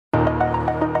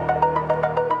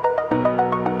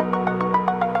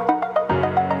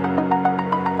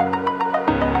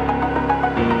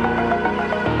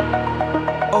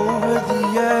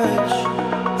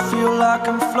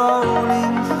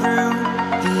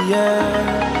yeah.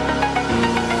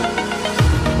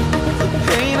 The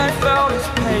pain I felt is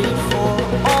paid for,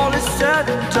 all is said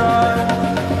and done.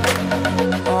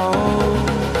 Oh,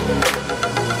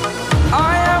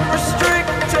 I am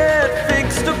restricted,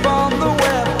 fixed upon the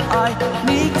web. I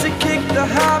need to kick the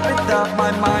habit that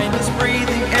my mind is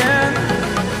breathing in.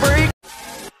 Break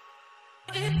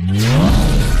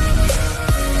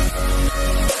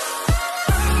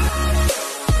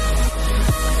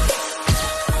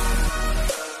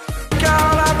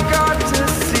out, I've got to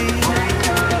see.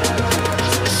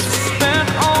 Spent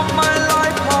all my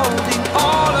life holding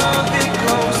all of it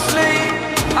closely.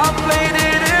 I played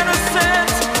it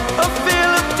innocent, a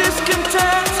feel of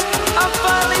discontent. I'm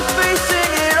finally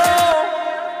facing it all,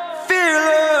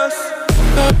 fearless.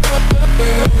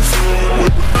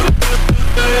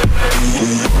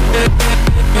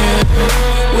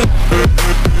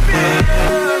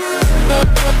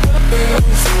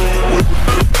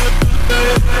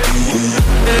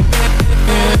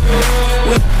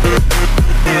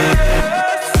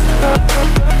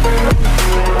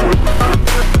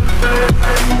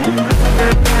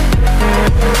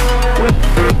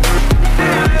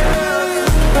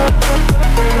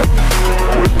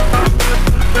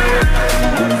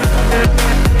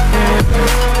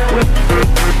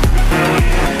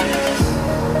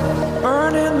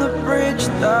 Burning the bridge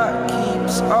that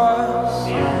keeps us.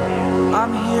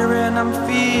 I'm here and I'm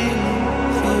feeling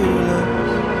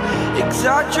fearless.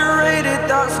 Exaggerated,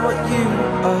 that's what you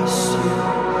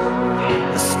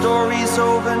assume. The story's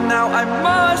over now, I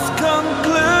must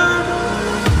conclude.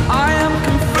 I am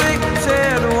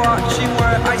conflicted, watching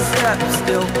where I step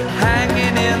still,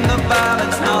 hanging in the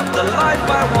balance. Not the life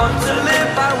I want to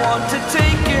live, I want to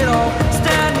take it all.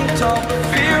 Standing tall,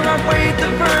 fear outweighed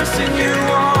the person you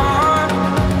are.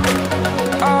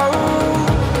 Oh,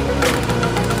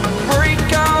 break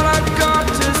out, I've got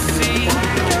to see.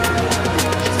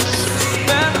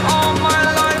 Spent all my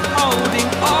life holding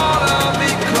all of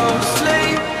it closely.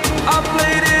 I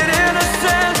played it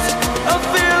innocent, a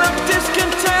feel of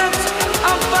discontent.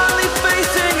 I'm finally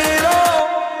facing it all,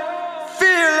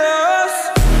 fearless.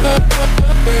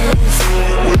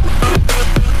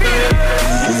 Yeah.